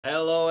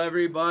Hello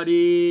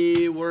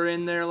everybody, we're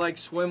in there like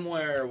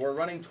swimwear. We're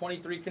running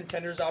 23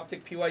 Contenders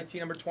Optic PYT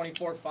number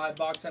 24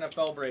 5-box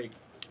NFL break.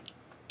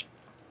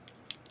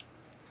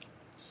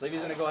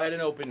 Sleevy's gonna go ahead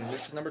and open.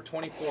 This is number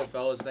 24,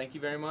 fellas. Thank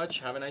you very much.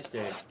 Have a nice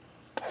day.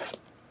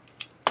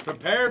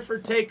 Prepare for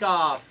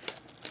takeoff.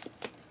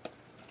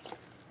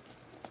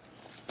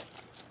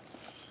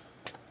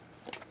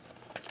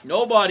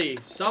 Nobody,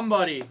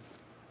 somebody.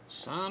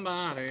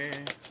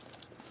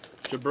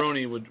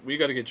 Jabroni we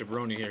got to get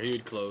Jabroni here. He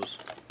would close.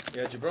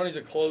 Yeah, Jabroni's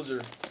a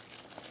closer.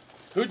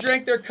 Who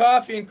drank their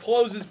coffee and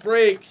closes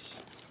breaks?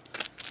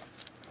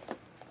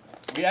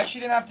 We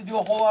actually didn't have to do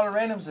a whole lot of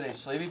randoms today,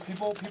 Slavey.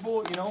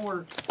 People, you know,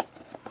 were...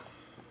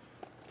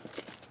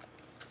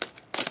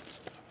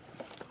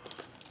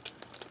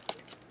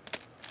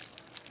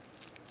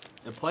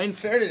 They're playing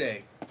fair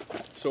today.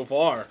 So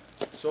far.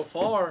 So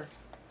far.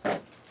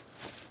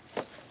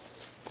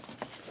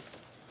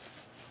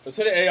 Let's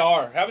hit an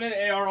AR. Haven't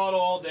hit an AR auto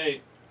all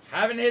day.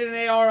 Haven't hit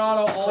an AR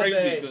auto all day.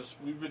 Crazy, because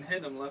we've been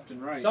hitting them left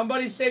and right.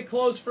 Somebody say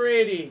close for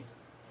 80.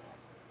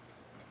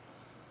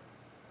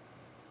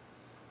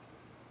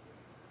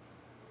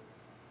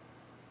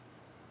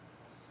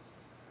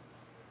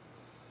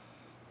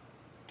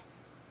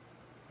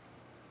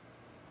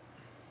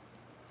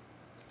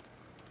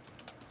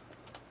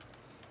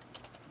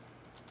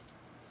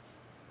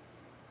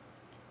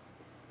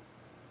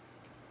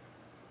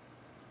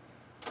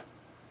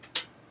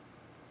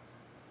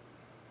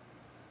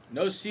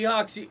 No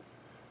Seahawks.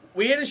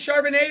 We hit a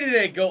Charbonnet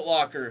today, Goat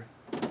Locker.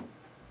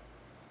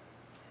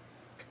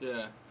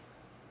 Yeah.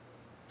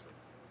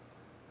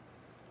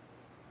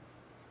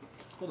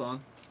 Hold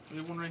on. We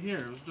have one right here.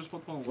 It was just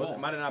up on the wall. It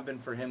might have not been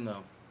for him,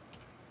 though.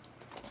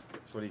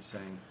 That's what he's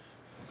saying.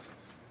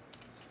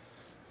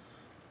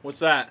 What's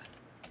that?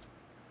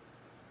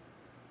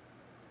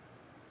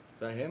 Is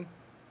that him?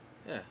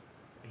 Yeah.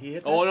 He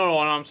hit that? Oh, no,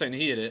 I'm saying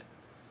he hit it.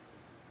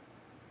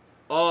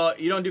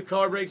 You don't do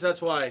color breaks?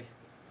 That's why.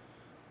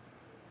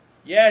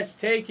 Yes,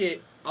 take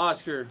it,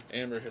 Oscar.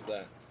 Amber hit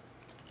that.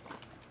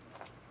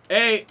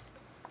 Hey,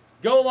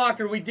 Goat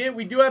Locker, we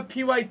do have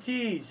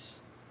PYTs.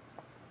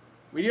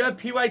 We do have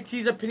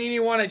PYTs at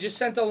Panini One. I just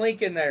sent a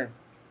link in there.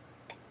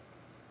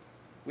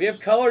 We have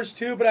colors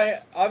too, but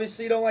I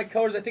obviously don't like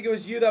colors. I think it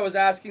was you that was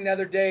asking the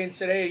other day and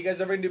said, hey, you guys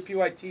ever do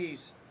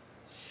PYTs?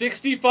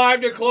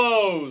 65 to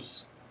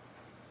close.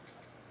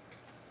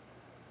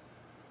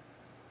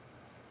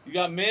 You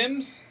got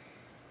Mims.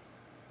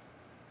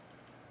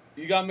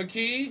 You got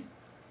McKee.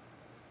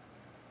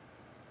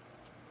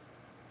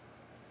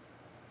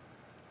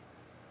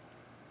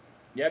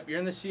 Yep, you're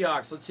in the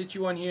Seahawks. Let's hit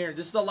you one here.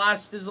 This is the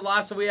last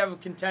that we have of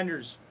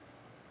Contenders.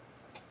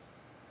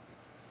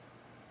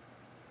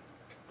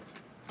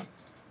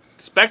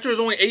 Spectre is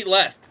only 8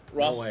 left.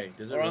 No way.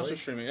 Does it really? Also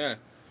streaming, yeah.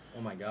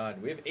 Oh my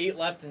God. We have 8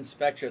 left in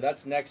Spectre.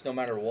 That's next no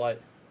matter what.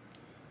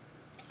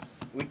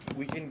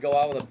 We can go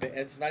out with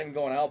it's not even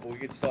going out, but we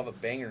could still have a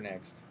banger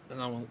next. And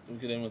then we'll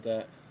get in with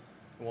that.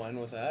 We'll end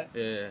with that?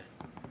 Yeah.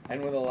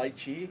 End with a light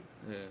chi?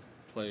 Yeah.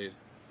 Played.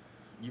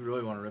 You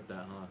really want to rip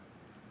that, huh?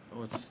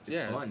 Oh, it's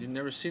yeah, fun. I've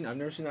never seen that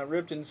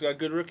ripped, and it's got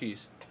good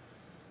rookies.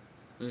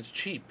 And it's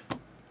cheap.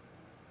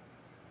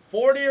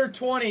 40 or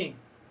 20?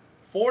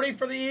 40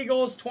 for the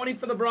Eagles, 20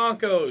 for the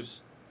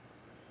Broncos.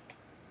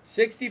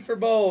 60 for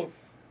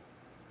both.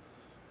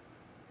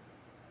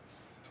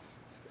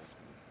 It's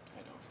disgusting.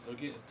 I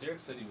know. Derek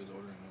said he was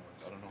ordering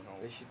more. I don't know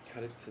how. They should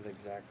cut it to the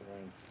exact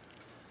length.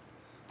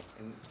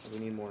 And we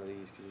need more of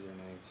these because these are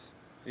nice.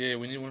 Yeah,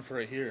 we need one for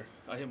right here.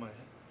 I hit my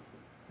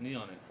knee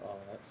on it. Oh,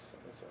 that's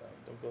all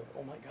right. Don't go.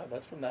 Oh my God,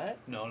 that's from that?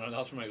 No, that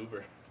was from my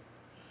Uber.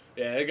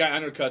 Yeah, that guy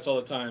undercuts all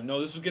the time.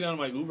 No, this was getting out of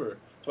my Uber,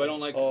 so I don't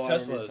like Teslas. I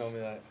remember you told me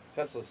that.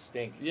 Teslas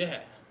stink. Yeah.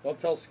 Don't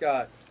tell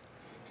Scott.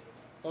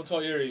 Don't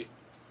tell Erie.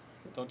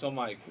 Don't tell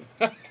Mike.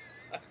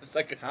 It's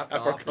like half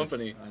our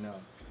company. I know.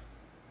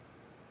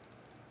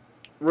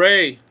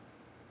 Ray.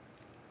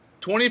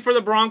 20 for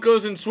the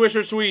Broncos and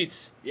Swisher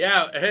Sweets.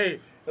 Yeah,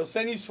 hey, they'll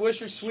send you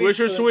Swisher Sweets.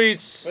 Swisher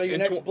Sweets. For your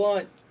next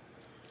blunt.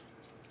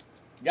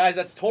 Guys,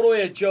 that's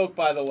totally a joke,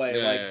 by the way.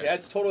 Yeah,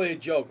 That's totally a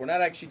joke. We're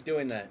not actually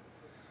doing that.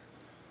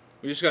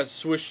 We just got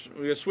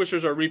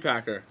Swishers our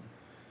repacker.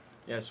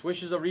 Yeah,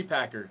 Swish is a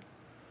repacker.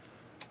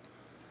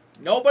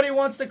 Nobody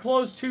wants to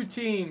close 2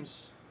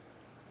 teams.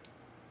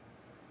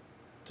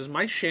 Does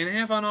Mike Shanahan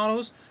have on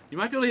autos? You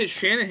might be able to hit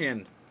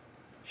Shanahan.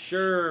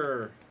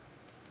 Sure.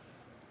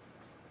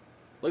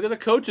 Look at the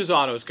coaches'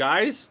 autos,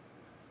 guys.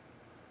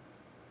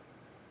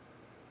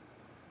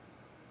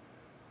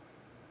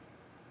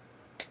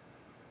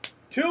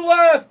 Two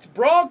left.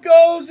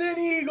 Broncos and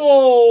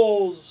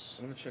Eagles.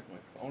 I'm going to check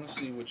I want to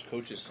see which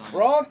coaches signed.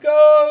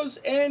 Broncos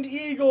and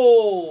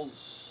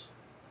Eagles.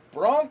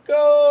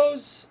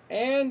 Broncos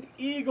and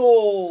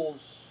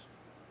Eagles.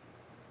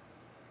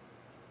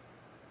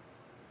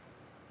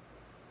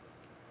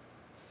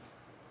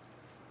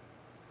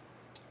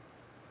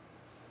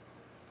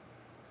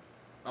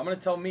 I'm going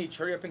to tell Meech,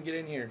 hurry up and get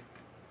in here.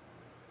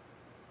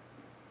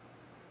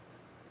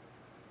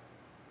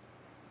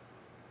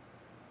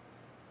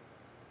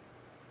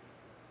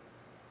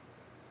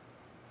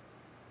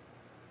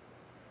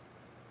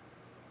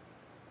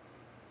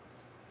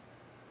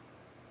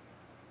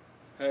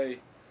 Hey,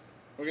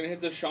 we're going to hit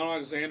the Sean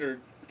Alexander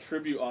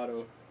tribute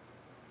auto.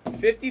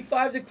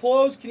 55 to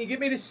close. Can you get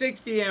me to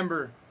 60,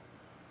 Amber?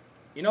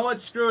 You know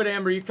what? Screw it,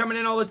 Amber. You're coming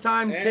in all the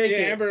time. Take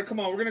it. Amber, come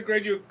on. We're going to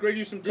grade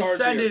you some cards. Just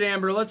send it,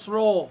 Amber. Let's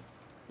roll.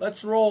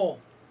 Let's roll.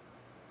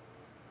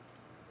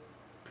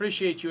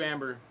 Appreciate you,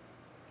 Amber.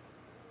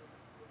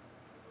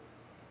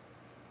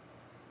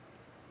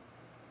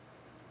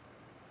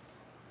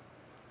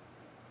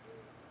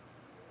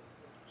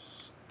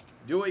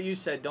 Do what you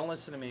said. Don't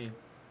listen to me.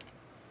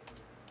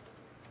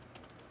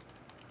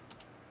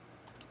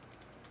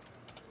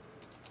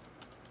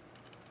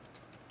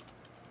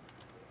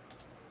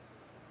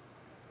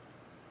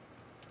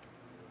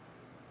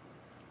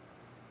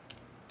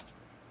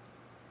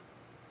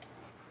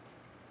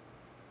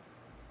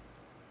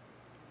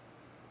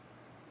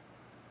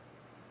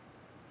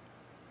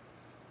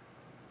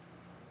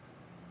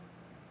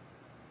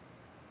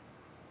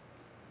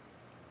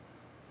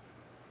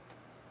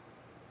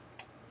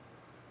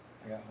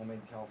 I got homemade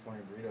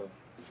California burrito.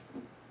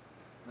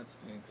 That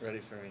stinks. Ready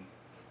for me.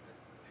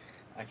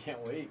 I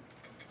can't wait.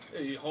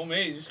 Hey,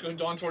 homemade. Just going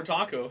Don Tor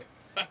Taco.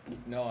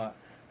 No,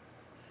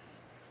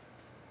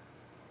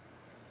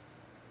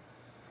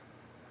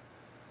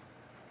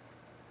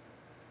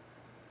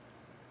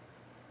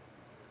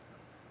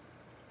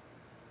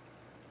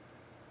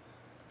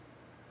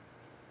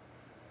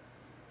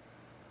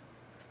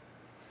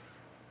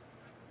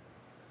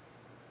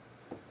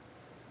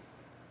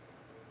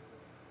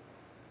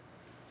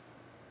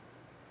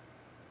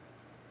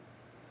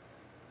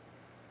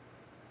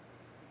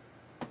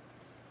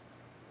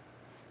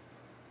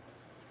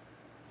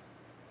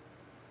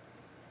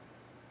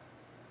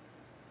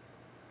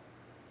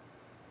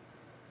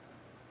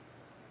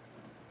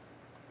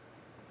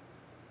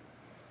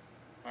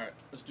 All right,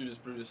 let's do this,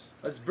 Brutus.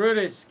 let's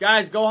Brutus.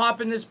 Guys, go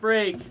hop in this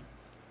break.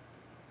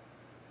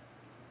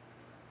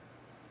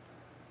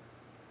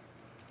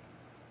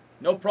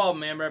 No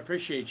problem, Amber. I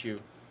appreciate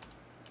you.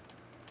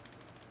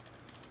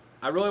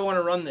 I really want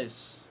to run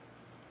this.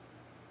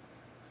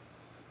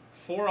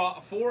 Four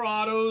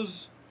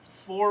autos,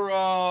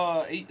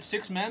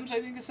 six mems,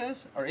 I think it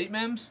says, or 8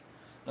 mems.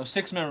 No,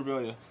 6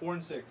 memorabilia. 4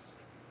 and 6.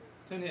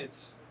 10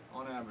 hits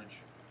on average.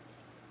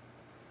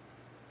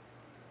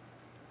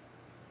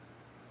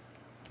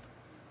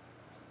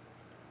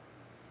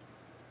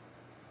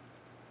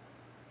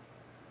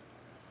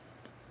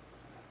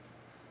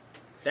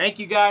 Thank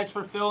you guys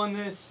for filling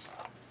this.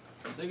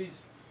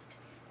 Libby's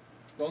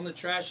throwing the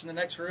trash in the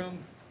next room.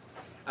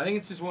 I think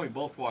it's just when we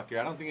both walk here.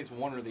 I don't think it's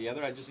one or the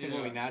other. I just think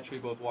when we naturally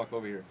both walk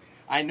over here.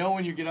 I know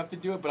when you get up to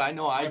do it, but I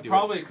know I do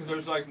probably because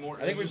there's like more.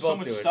 I think we both so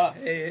much do stuff.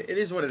 It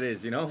is what it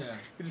is, you know? Yeah.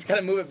 You just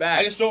gotta move it back.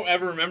 I just don't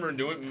ever remember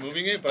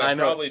moving it, but I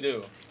probably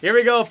do. Here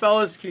we go,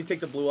 fellas. Can you take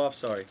the blue off?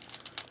 Sorry.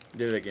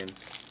 Did it again.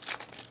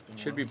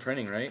 Should be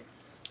printing, right?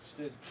 Just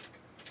did.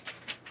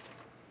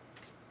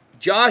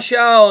 Josh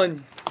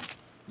Allen.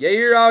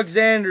 Yair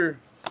Alexander.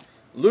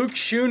 Luke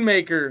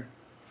Schoonmaker.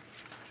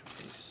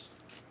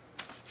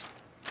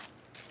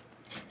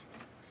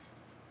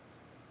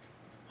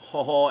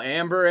 Oh,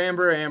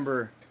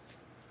 Amber.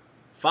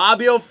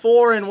 Fabio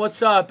Foreign,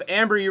 what's up?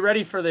 Amber, you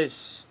ready for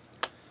this?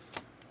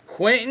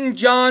 Quentin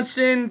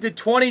Johnson to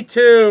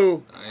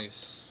 22.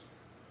 Nice.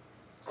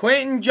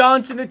 Quentin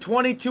Johnson to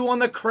 22 on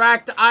the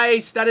cracked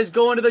ice. That is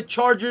going to the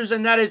Chargers,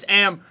 and that is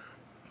Amber.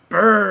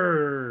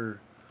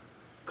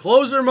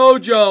 Closer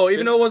Mojo,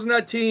 even though it wasn't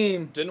that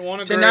team. Didn't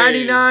want to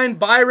 99.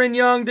 Byron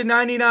Young to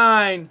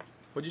 99.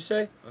 What'd you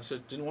say? I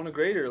said didn't want to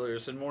grade earlier. I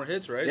said more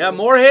hits, right? Yeah,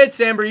 more hits,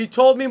 Amber. You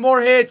told me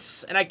more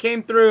hits, and I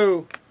came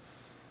through.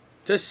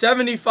 To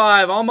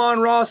 75.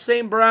 Amon-Ra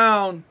St.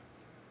 Brown.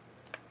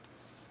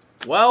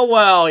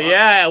 Well,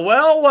 yeah.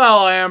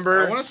 Well,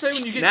 Amber. I want to say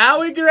when you get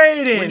now we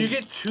grading. When you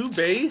get 2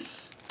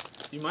 base,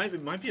 you might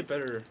be a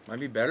better.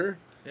 Might be better.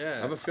 Yeah.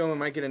 I have a feeling we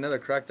might get another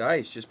cracked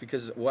ice just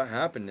because of what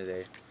happened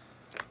today.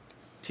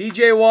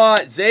 T.J.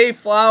 Watt, Zay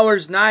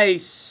Flowers,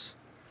 nice.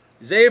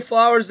 Zay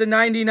Flowers to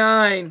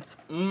 99.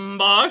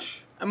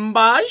 Mbosh.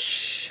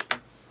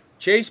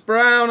 Chase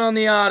Brown on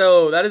the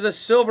auto. That is a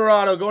silver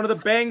auto. Going to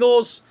the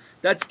Bengals.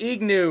 That's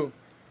Ignu.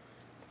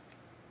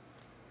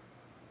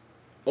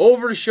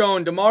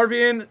 Overshown.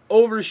 DeMarvian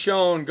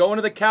Overshown. Going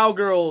to the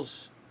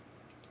Cowgirls.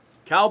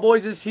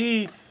 Cowboys is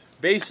Heath.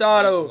 Base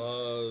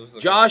auto.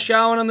 Josh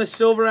Allen on the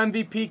silver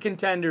MVP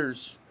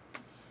contenders.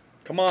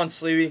 Come on,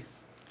 Sleevey.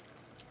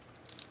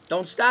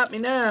 Don't stop me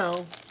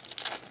now.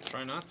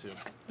 Try not to.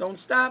 Don't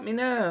stop me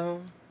now.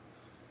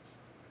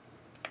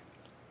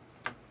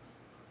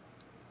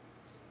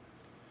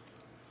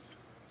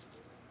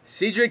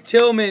 Cedric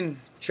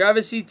Tillman,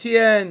 Travis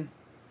Etienne,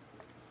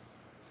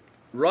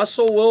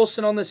 Russell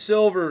Wilson on the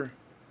silver.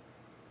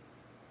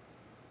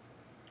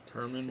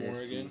 Herman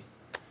Moore again.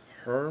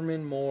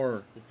 Herman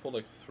Moore. We've pulled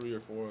like 3 or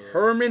 4 of those.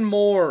 Herman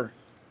Moore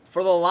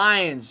for the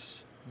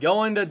Lions.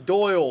 Going to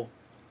Doyle.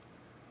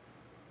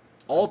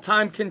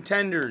 All-time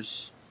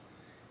contenders.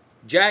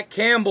 Jack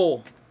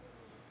Campbell,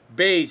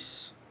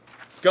 base,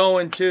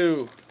 going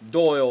to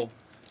Doyle.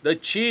 The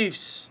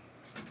Chiefs.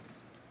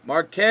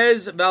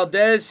 Marquez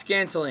Valdez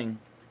Scantling.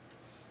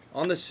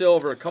 on the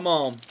silver. Come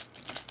on.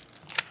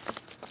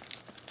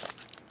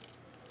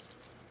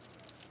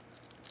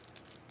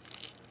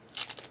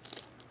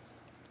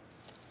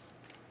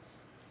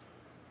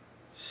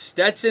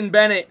 Stetson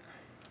Bennett,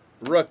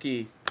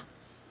 rookie.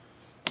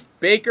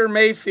 Baker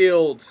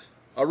Mayfield,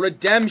 a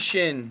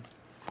redemption.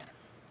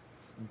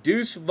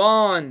 Deuce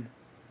Vaughn.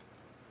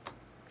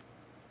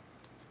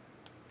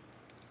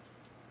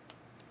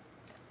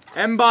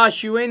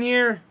 Mbosh, you in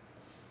here?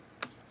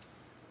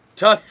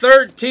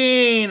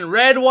 /13,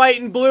 red,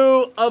 white, and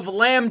blue of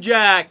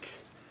Lambjack.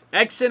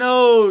 X and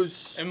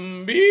O's.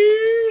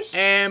 Mbosh.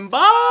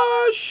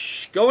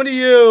 Going to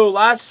you.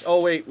 Last.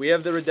 Oh, wait. We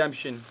have the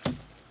redemption.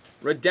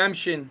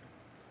 Redemption.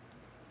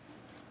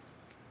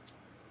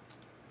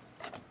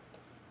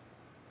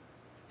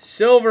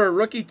 Silver.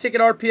 Rookie ticket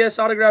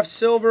RPS autograph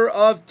silver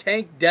of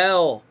Tank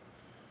Dell.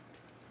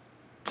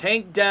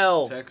 Tank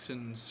Dell.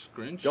 Texans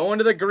Grinch. Going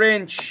to the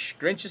Grinch.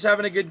 Grinch is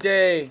having a good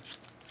day.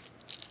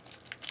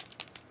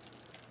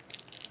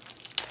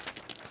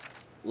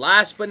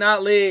 Last but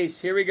not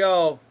least, here we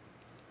go.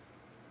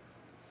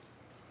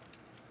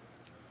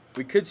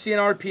 We could see an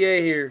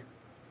RPA here.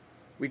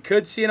 We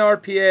could see an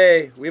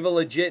RPA. We have a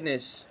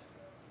legitness.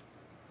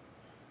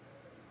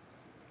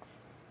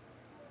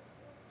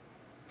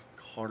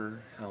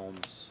 Carter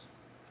Helms.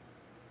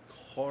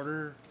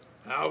 Carter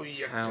How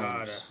you Helms.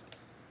 got it?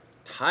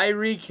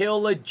 Tyreek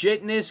Hill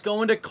legitness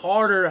going to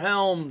Carter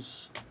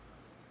Helms.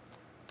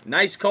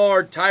 Nice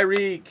card,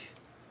 Tyreek.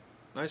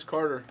 Nice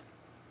Carter.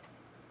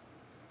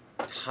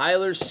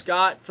 Tyler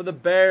Scott for the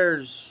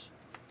Bears.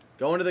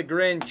 Going to the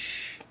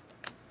Grinch.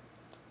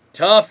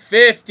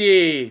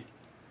 /50.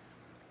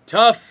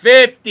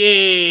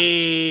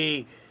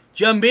 /50.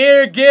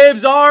 Jahmyr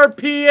Gibbs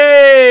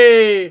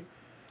RPA.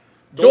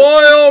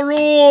 Doyle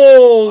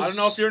rules. I don't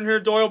know if you're in here,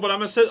 Doyle, but I'm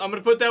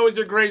gonna put that with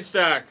your grade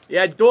stack.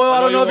 Yeah, Doyle,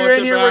 I don't know if you're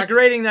in here. Back. We're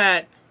grading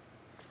that.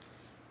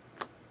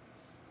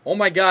 Oh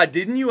my God!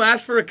 Didn't you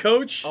ask for a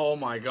coach? Oh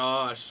my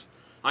gosh!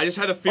 I just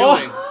had a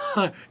feeling.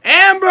 Oh,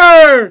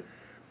 Amber,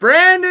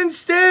 Brandon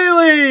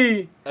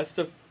Staley. That's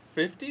the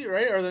 50,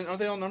 right? Aren't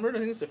they all numbered? I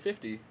think it's the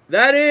 50.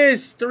 That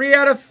is 3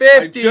 out of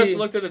 50. I just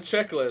looked at the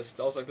checklist.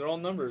 I was like, they're all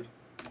numbered.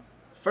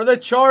 For the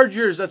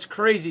Chargers, that's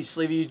crazy,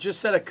 Sleevey. You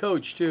just said a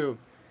coach too.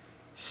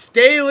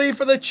 Staley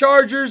for the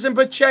Chargers and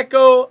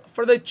Pacheco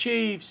for the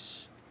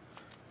Chiefs.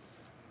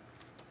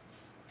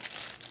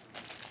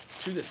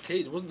 It's to this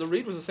case. Wasn't the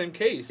read was the same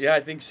case? Yeah,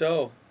 I think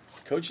so.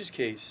 Coach's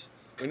case.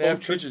 We're gonna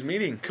have coach's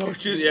meeting.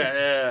 Coaches,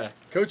 yeah.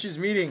 Coach's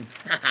meeting.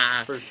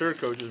 For sure,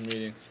 coaches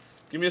meeting.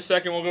 Give me a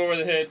second. We'll go over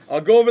the hits.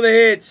 I'll go over the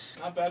hits.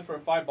 Not bad for a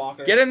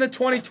 5-blocker. Get in the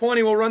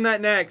 2020. We'll run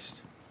that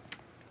next.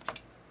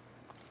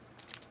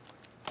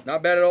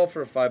 Not bad at all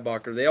for a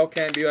 5-blocker. They all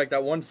can't be like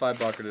that one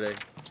 5-blocker today.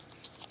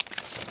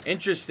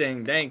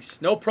 Interesting.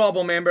 Thanks. No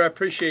problem, Amber. I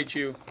appreciate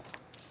you.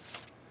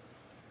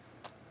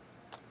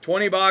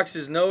 20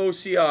 boxes. No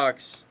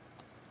Seahawks.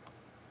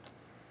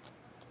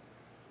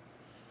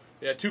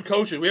 Yeah, 2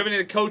 coaches. We haven't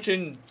hit a coach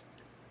in...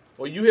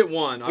 Well, you hit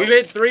 1. We've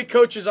hit 3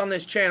 coaches on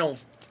this channel.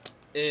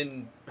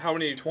 In how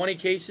many? 20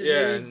 cases,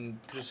 yeah, maybe? and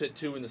just hit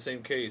 2 in the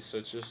same case. So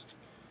it's just...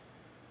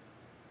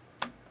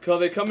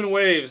 They come in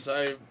waves.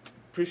 I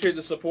appreciate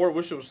the support.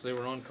 Wish they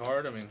were on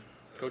card. I mean,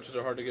 coaches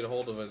are hard to get a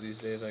hold of these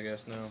days, I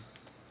guess, now.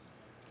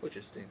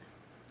 Coaches stink.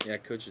 Yeah,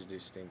 coaches do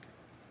stink.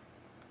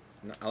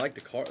 I like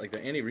the card. Like,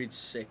 the Andy Reid's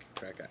sick.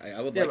 Crack. I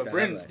would Yeah, like but to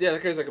have that. Yeah,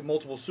 that guy's like a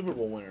multiple Super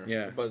Bowl winner.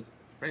 Yeah. But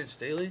Brandon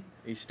Staley?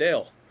 He's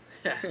stale.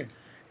 Yeah.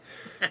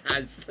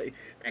 I was just like,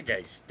 that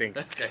guy stinks.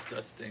 That guy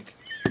does stink.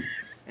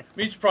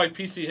 Meach probably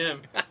PC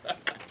him.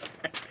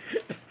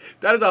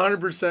 That is 100%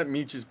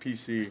 Meech's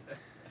PC.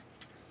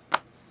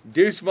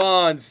 Deuce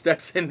Vaughn,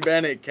 Stetson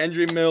Bennett,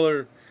 Kendry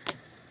Miller,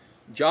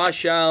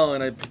 Josh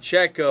Allen,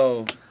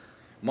 Pacheco,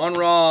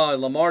 Monroe,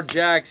 Lamar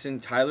Jackson,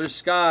 Tyler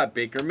Scott,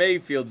 Baker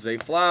Mayfield, Zay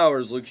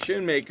Flowers, Luke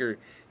Schoonmaker,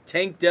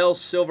 Tank Dell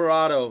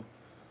Silverado.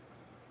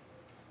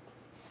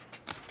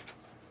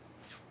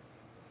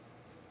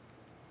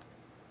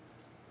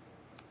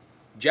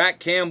 Jack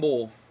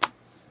Campbell,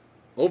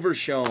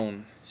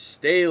 Overshown,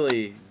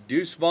 Staley,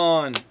 Deuce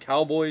Vaughn,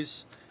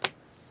 Cowboys,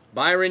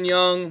 Byron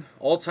Young,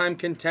 all-time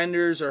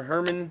contenders are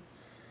Herman,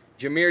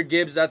 Jahmyr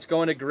Gibbs, that's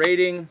going to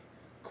grading,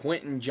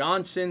 Quentin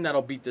Johnson,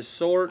 that'll beat the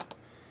sort,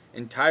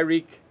 and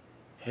Tyreek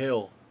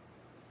Hill.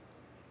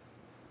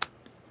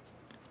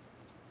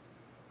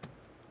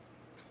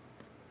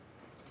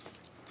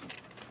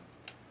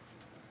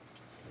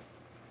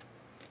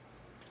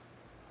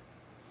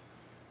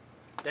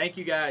 Thank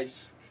you,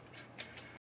 guys.